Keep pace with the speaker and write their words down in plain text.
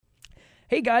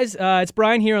Hey guys, it's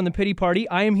Bryan here on the Pity Party.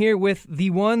 I am here with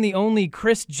the one, the only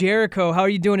Chris Jericho. How are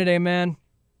you doing today, man?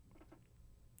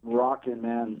 Rocking,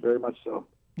 man. Very much so.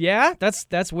 Yeah,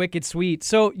 that's wicked sweet.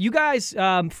 So you guys,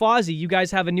 Fozzy, you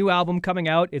guys have a new album coming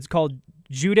out. It's called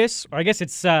Judas, or I guess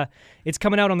it's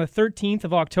coming out on the 13th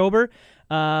of October.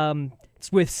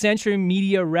 It's with Century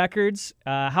Media Records.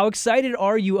 How excited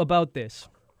are you about this?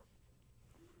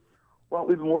 Well,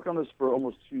 we've been working on this for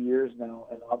almost 2 years now,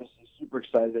 and obviously super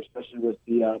excited, especially with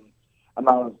the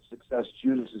amount of success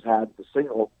Judas has had. The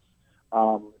single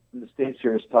in the States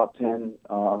here is top 10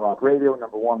 on rock radio,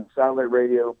 number 1 on satellite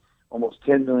radio, almost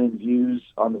 10 million views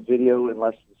on the video in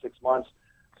less than 6 months.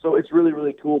 So it's really,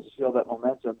 really cool to see all that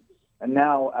momentum. And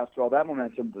now, after all that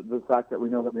momentum, the fact that we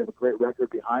know that we have a great record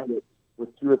behind it with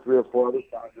 2 or 3 or 4 other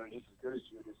songs that are just as good as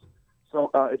Judas. So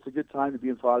it's a good time to be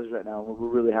in Fozzy right now. We're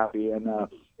really happy and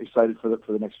excited for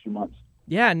the next few months.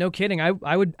 Yeah, no kidding.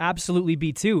 I would absolutely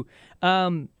be too.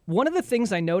 One of the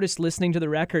things I noticed listening to the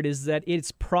record is that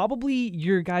it's probably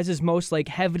your guys' most like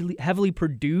heavily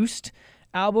produced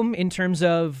album in terms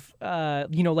of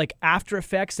like After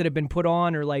Effects that have been put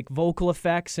on, or like vocal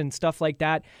effects and stuff like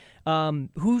that.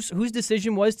 Whose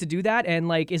decision was to do that, and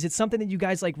like is it something that you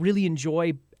guys like really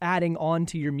enjoy adding on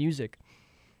to your music?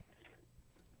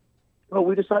 Well,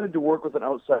 we decided to work with an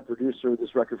outside producer of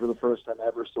this record for the first time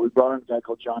ever. So we brought in a guy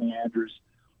called Johnny Andrews,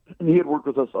 and he had worked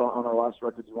with us on our last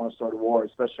record, You Want to Start a War,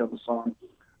 especially on the song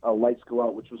Lights Go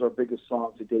Out, which was our biggest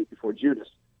song to date before Judas.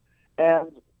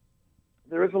 And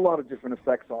there is a lot of different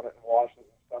effects on it and washes and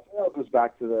stuff. It goes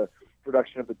back to the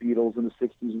production of the Beatles in the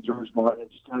 60s and George Martin, and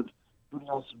just kind of putting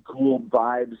on some cool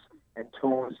vibes and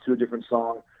tones to a different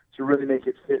song to really make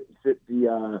it fit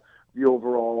the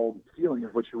overall feeling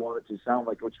of what you want it to sound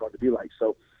like, what you want it to be like.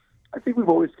 So I think we've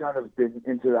always kind of been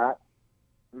into that.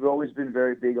 We've always been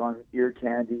very big on ear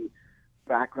candy,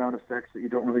 background effects that you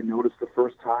don't really notice the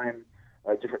first time,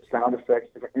 different sound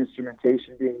effects, different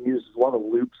instrumentation being used. There's a lot of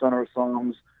loops on our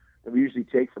songs that we usually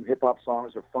take from hip-hop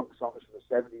songs or funk songs from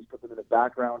the 70s, put them in the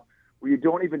background, where you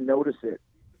don't even notice it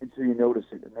until you notice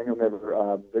it, and then you'll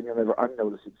never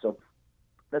unnotice it. So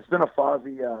that's been a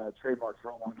Fozzy trademark for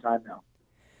a long time now.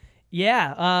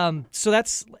 Yeah, so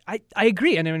that's I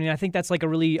agree, and I mean I think that's like a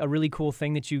really cool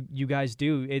thing that you guys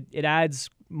do. It adds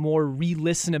more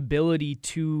re-listenability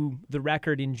to the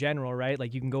record in general, right?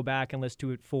 Like you can go back and listen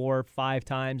to it 4 or 5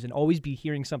 times and always be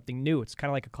hearing something new. It's kind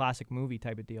of like a classic movie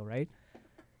type of deal, right?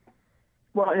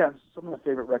 Well, yeah, some of my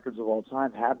favorite records of all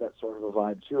time have that sort of a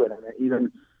vibe to it.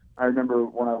 And I remember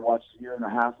when I watched a year and a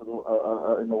half of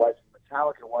in the life of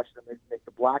Metallica, watching them make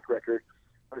the Black record.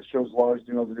 But it shows Lars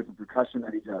doing all the different percussion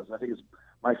that he does. I think it's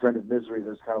My Friend of Misery.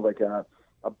 There's kind of like a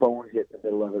bone hit in the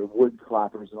middle of it, wood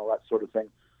clappers and all that sort of thing.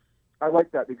 I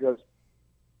like that because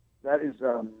that is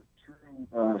true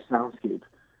soundscape.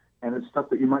 And it's stuff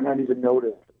that you might not even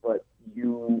notice, but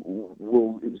you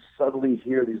will subtly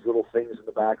hear these little things in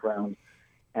the background.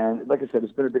 And like I said,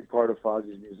 it's been a big part of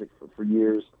Fozzy's music for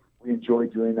years. We enjoy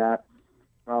doing that.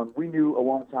 We knew a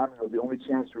long time ago the only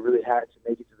chance we really had to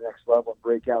make it to the next level and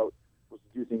break out was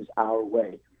to do things our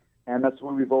way. And that's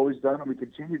what we've always done, and we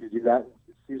continue to do that.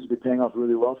 It seems to be paying off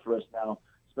really well for us now,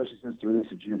 especially since the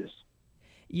release of Judas.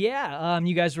 Yeah,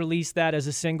 you guys released that as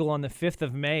a single on the 5th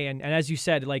of May, and as you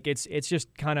said, like it's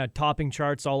just kind of topping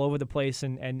charts all over the place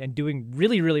and doing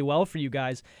really, really well for you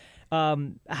guys.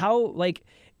 How, like,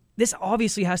 this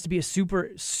obviously has to be a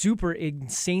super, super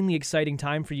insanely exciting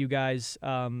time for you guys,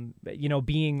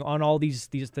 being on all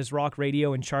this rock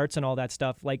radio and charts and all that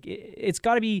stuff. Like, it's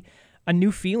got to be a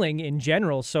new feeling in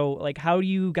general. So, like, how do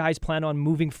you guys plan on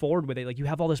moving forward with it? Like, you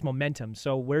have all this momentum.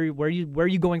 So, where are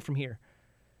you going from here?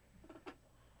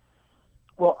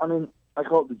 Well, I mean, I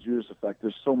call it the Judas effect.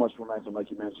 There's so much momentum,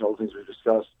 like you mentioned, all the things we've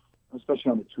discussed,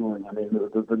 especially on the touring. I mean,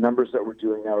 the numbers that we're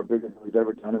doing now are bigger than we've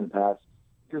ever done in the past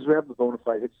because we have the bona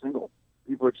fide hit single.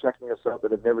 People are checking us out that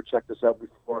have never checked us out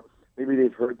before. Maybe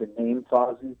they've heard the name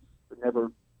Fozzy, but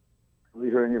never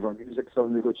really heard any of our music. So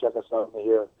they go check us out and they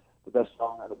hear the best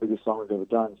song and the biggest song we've ever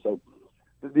done. So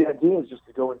the idea is just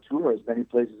to go and tour as many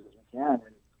places as we can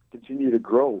and continue to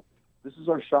grow. This is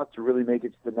our shot to really make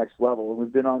it to the next level. And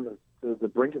we've been on the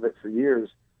brink of it for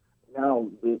years. Now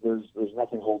there's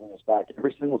nothing holding us back.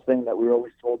 Every single thing that we were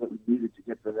always told that we needed to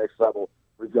get to the next level,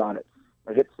 we've got it.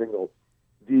 A hit single,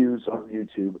 views on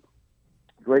YouTube,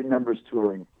 great numbers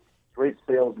touring, great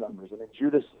sales numbers. I mean,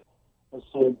 Judas has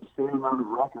sold the same amount of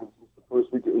records since the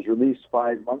first week it was released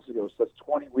 5 months ago. So that's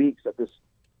 20 weeks at this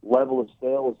level of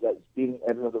sales that's beating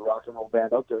every other rock and roll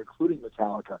band out there, including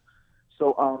Metallica.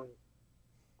 So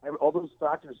all those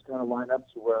factors kind of line up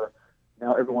to where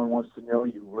now everyone wants to know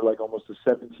you. We're like almost a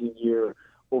 17-year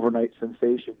overnight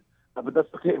sensation But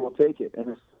that's okay. We'll take it. And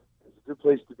it's a good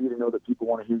place to be, to know that people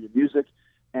want to hear your music.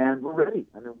 And we're ready.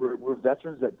 I mean, we're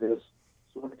veterans at this.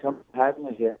 So when it comes to having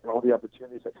a hit and all the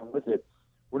opportunities that come with it,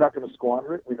 we're not going to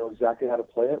squander it. We know exactly how to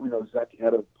play it. We know exactly how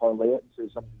to parlay it into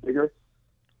something bigger.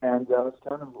 And that's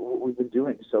kind of what we've been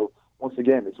doing. So once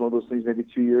again, it's one of those things, maybe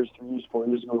 2 years, 3 years, 4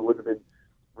 years ago, we wouldn't have been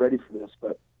ready for this.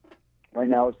 But right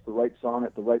now it's the right song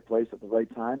at the right place at the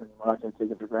right time, and we're not going to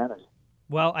take it for granted.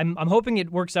 Well, I'm hoping it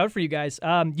works out for you guys.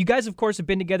 You guys, of course, have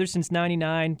been together since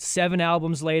 '99, 7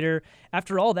 albums later.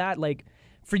 After all that, like,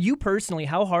 for you personally,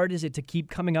 how hard is it to keep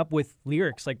coming up with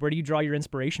lyrics? Like, where do you draw your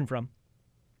inspiration from?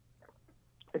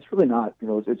 It's really not.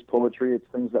 It's poetry. It's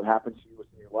things that happen to you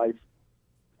within your life.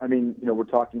 I mean, we're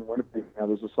talking Winnipeg now.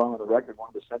 There's a song on the record. One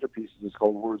of the centerpieces is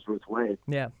called Wordsworth Way.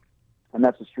 Yeah. And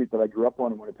that's a street that I grew up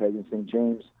on in Winnipeg in St.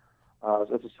 James.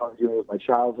 That's a song dealing with my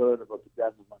childhood, about the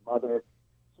death of my mother.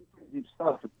 Some pretty deep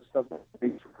stuff. It's the stuff that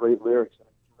makes for great lyrics, and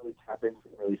I can really tap into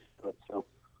and really feel it. So,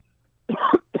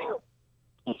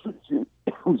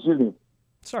 excuse me.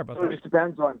 Sorry about that. It just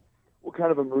depends on what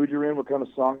kind of a mood you're in, what kind of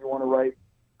song you want to write,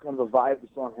 what kind of a vibe the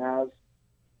song has.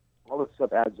 All that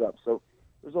stuff adds up. So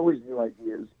there's always new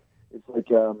ideas. It's like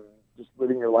just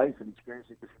living your life and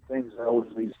experiencing different things. That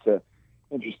always leads to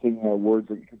interesting words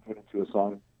that you can put into a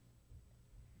song.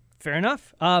 Fair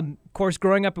enough. Of course,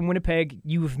 growing up in Winnipeg,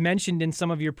 you've mentioned in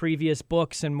some of your previous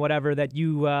books and whatever that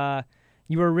you were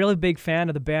a really big fan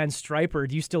of the band Stryper.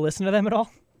 Do you still listen to them at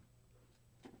all?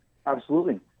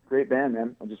 Absolutely. Great band,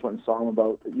 man. I just went and saw them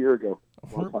about a year ago.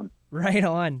 Well fun. Right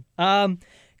on.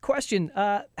 Question,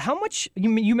 how much,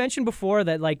 you mentioned before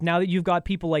that, like, now that you've got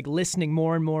people, like, listening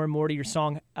more and more and more to your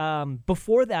song,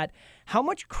 before that, how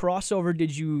much crossover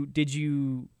did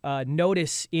you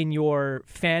notice in your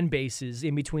fan bases,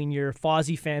 in between your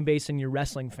Fozzy fan base and your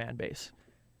wrestling fan base?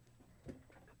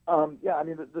 Yeah, I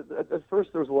mean, at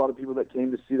first there was a lot of people that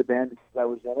came to see the band because I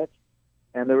was in it,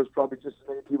 and there was probably just as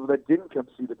many people that didn't come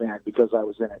see the band because I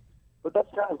was in it. But that's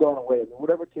kind of gone away. I mean,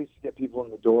 whatever it takes to get people in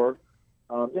the door.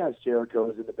 It's Jericho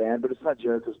is in the band, but it's not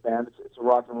Jericho's band. It's a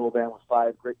rock and roll band with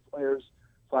 5 great players,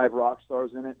 5 rock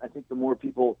stars in it. I think the more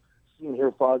people see and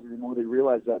hear Fozzy, the more they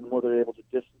realize that, and the more they're able to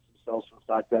distance themselves from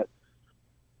the fact that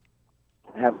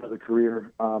I have another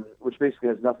career, which basically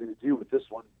has nothing to do with this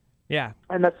one. Yeah.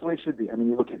 And that's the way it should be. I mean,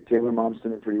 you look at Taylor Momsen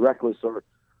and Pretty Reckless, or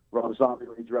Rob Zombie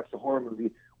when he directs a horror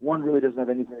movie. One really doesn't have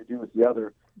anything to do with the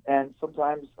other. And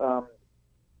sometimes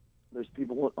there's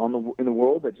people in the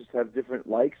world that just have different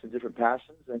likes and different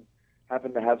passions and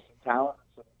happen to have some talent,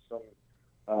 some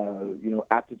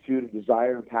aptitude and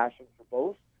desire and passion for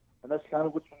both. And that's kind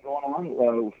of what's been going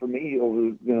on for me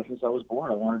over since I was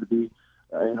born. I wanted to be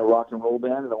in a rock and roll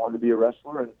band, and I wanted to be a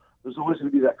wrestler. And there's always going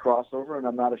to be that crossover, and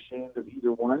I'm not ashamed of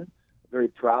either one. I'm very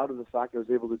proud of the fact I was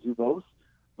able to do both.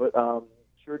 But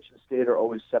church and state are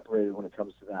always separated when it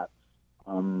comes to that.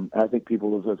 And I think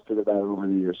people have figured that out over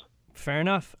the years. Fair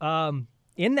enough.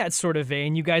 In that sort of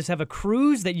vein, you guys have a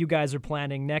cruise that you guys are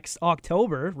planning next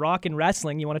October, Rock and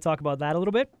Wrestling. You want to talk about that a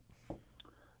little bit?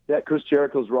 Yeah, Chris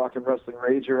Jericho's Rock and Wrestling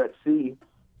Rager at Sea.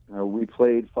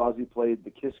 Fozzy played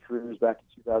the Kiss Cruise back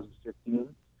in 2015.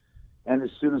 And as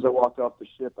soon as I walked off the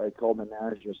ship, I called my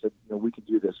manager and said, we could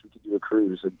do this. We could do a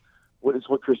cruise. And it's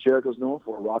what Chris Jericho's known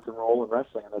for, rock and roll and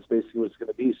wrestling. And that's basically what it's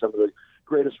going to be. Some of the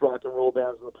greatest rock and roll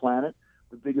bands on the planet.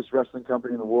 The biggest wrestling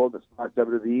company in the world, that's not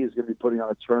WWE, is going to be putting on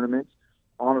a tournament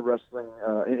on a wrestling,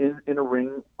 in a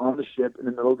ring on the ship in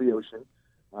the middle of the ocean.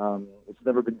 It's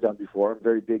never been done before. I'm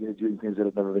very big into doing things that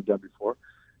have never been done before.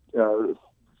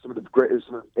 Some of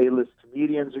A-list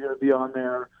comedians are going to be on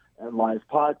there, and live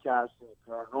podcasting,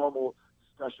 paranormal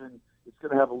discussion. It's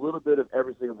going to have a little bit of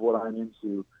everything of what I'm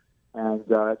into. And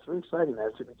it's very exciting, man.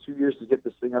 It took me 2 years to get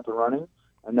this thing up and running.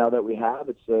 And now that we have,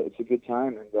 it's a good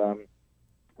time. And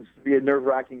it's going to be a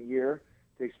nerve-wracking year.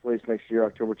 It takes place next year,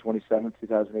 October 27th,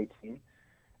 2018.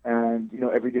 And,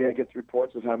 every day I get the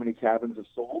reports of how many cabins have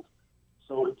sold.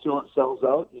 So until it sells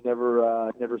out, you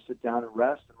never sit down and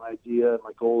rest. And my idea,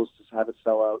 my goal is to have it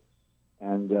sell out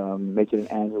and make it an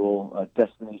annual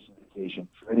destination vacation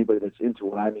for anybody that's into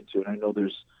what I'm into. And I know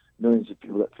there's millions of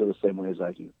people that feel the same way as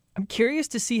I do. I'm curious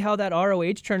to see how that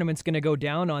ROH tournament's going to go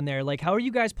down on there. Like, how are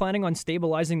you guys planning on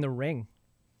stabilizing the ring?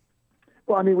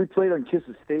 Well, I mean, we played on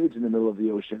Kiss's stage in the middle of the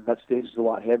ocean. That stage is a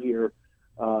lot heavier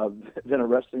than a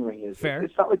wrestling ring is. Fair.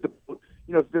 It's not like if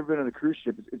you've ever been on a cruise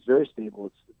ship, it's very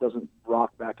stable. It doesn't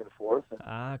rock back and forth.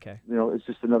 And, okay. It's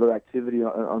just another activity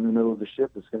on the middle of the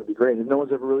ship that's going to be great. And no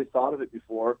one's ever really thought of it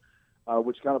before,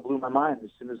 which kind of blew my mind.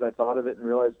 As soon as I thought of it and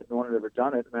realized that no one had ever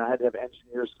done it, I mean, I had to have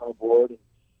engineers come aboard and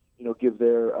give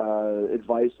their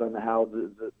advice on how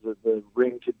the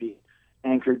ring could be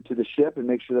anchored to the ship and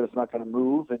make sure that it's not going to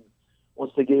move. And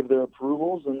once they gave their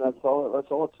approvals, and that's all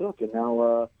it took. And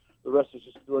now the rest is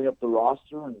just filling up the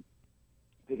roster and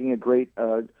picking a great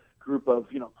group of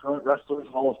current wrestlers,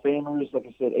 Hall of Famers, like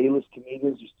I said, A-list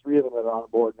comedians. There's 3 of them that are on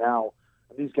board now,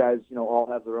 and these guys all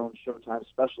have their own Showtime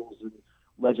specials and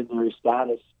legendary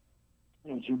status.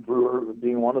 Jim Brewer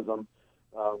being one of them,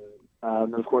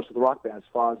 and of course with the rock bands,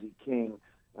 Fozzy, King,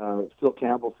 Phil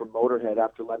Campbell from Motorhead.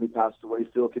 After Lemmy passed away,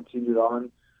 Phil continued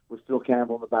on with Phil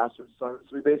Campbell and the Bastard Sons.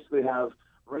 So we basically have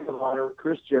Ring of Honor,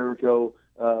 Chris Jericho,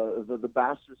 the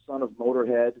Bastard Son of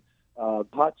Motorhead,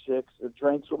 Hot Chicks,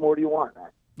 Drinks. What more do you want, man?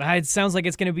 It sounds like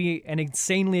it's going to be an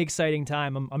insanely exciting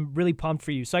time. I'm really pumped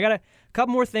for you. So I got a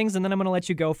couple more things, and then I'm going to let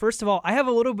you go. First of all, I have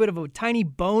a little bit of a tiny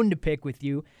bone to pick with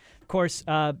you. Of course,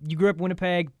 you grew up in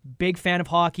Winnipeg, big fan of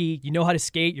hockey. You know how to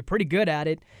skate. You're pretty good at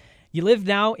it. You live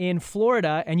now in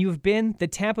Florida, and you've been the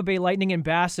Tampa Bay Lightning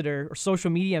ambassador or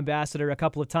social media ambassador a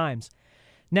couple of times.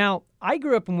 Now, I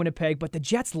grew up in Winnipeg, but the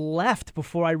Jets left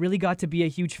before I really got to be a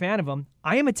huge fan of them.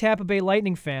 I am a Tampa Bay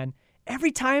Lightning fan.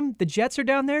 Every time the Jets are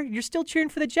down there, you're still cheering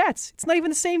for the Jets. It's not even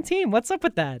the same team. What's up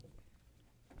with that?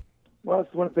 Well,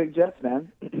 it's the Winnipeg Jets,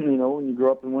 man. When you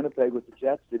grow up in Winnipeg with the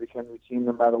Jets, they become your team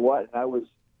no matter what. And I was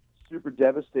super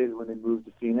devastated when they moved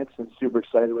to Phoenix and super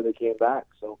excited when they came back.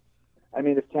 So, I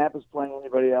mean, if Tampa's playing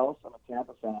anybody else, I'm a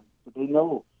Tampa fan. But they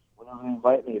know whenever they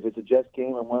invite me, if it's a Jets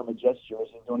game, I'm wearing my Jets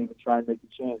jersey and don't even try and make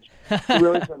a change. We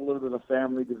always had a little bit of a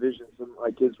family division. So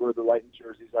my kids wear the Lightning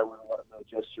jerseys. I wear the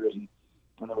Jets jersey.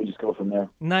 And then we just go from there.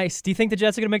 Nice. Do you think the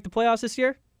Jets are going to make the playoffs this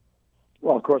year?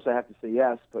 Well, of course I have to say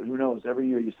yes, but who knows? Every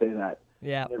year you say that.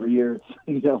 Yeah. And every year,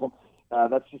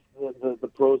 that's just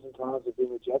the pros and cons of being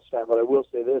a Jets fan. But I will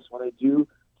say this: when they do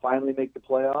finally make the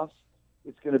playoffs,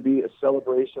 it's going to be a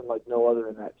celebration like no other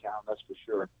in that town. That's for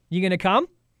sure. You going to come?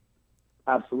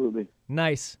 Absolutely.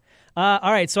 Nice.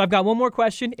 All right, so I've got one more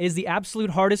question. Is the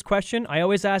absolute hardest question. I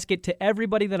always ask it to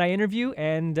everybody that I interview,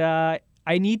 and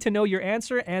I need to know your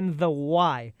answer and the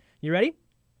why. You ready?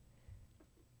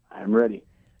 I'm ready.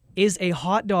 Is a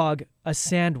hot dog a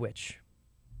sandwich?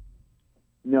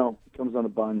 No, it comes on a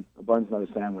bun. A bun's not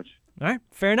a sandwich. All right,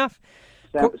 fair enough.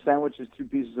 Sandwich is 2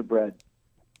 pieces of bread.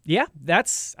 Yeah,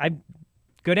 that's a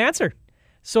good answer.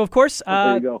 So, of course,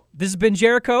 there you go. This has been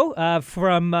Jericho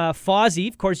from Fozzy.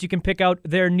 Of course, you can pick out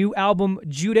their new album,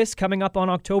 Judas, coming up on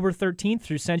October 13th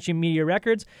through Sentient Media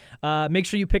Records. Make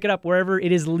sure you pick it up wherever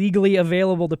it is legally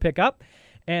available to pick up.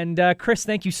 And, Chris,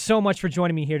 thank you so much for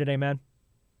joining me here today, man.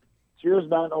 Cheers,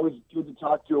 man. Always good to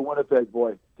talk to a Winnipeg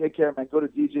boy. Take care, man. Go to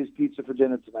DJ's Pizza for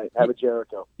dinner tonight. Have a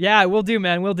Jericho. Yeah, we'll do,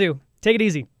 man. We'll do. Take it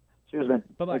easy. Cheers, man.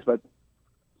 Bye-bye. Thanks, bud.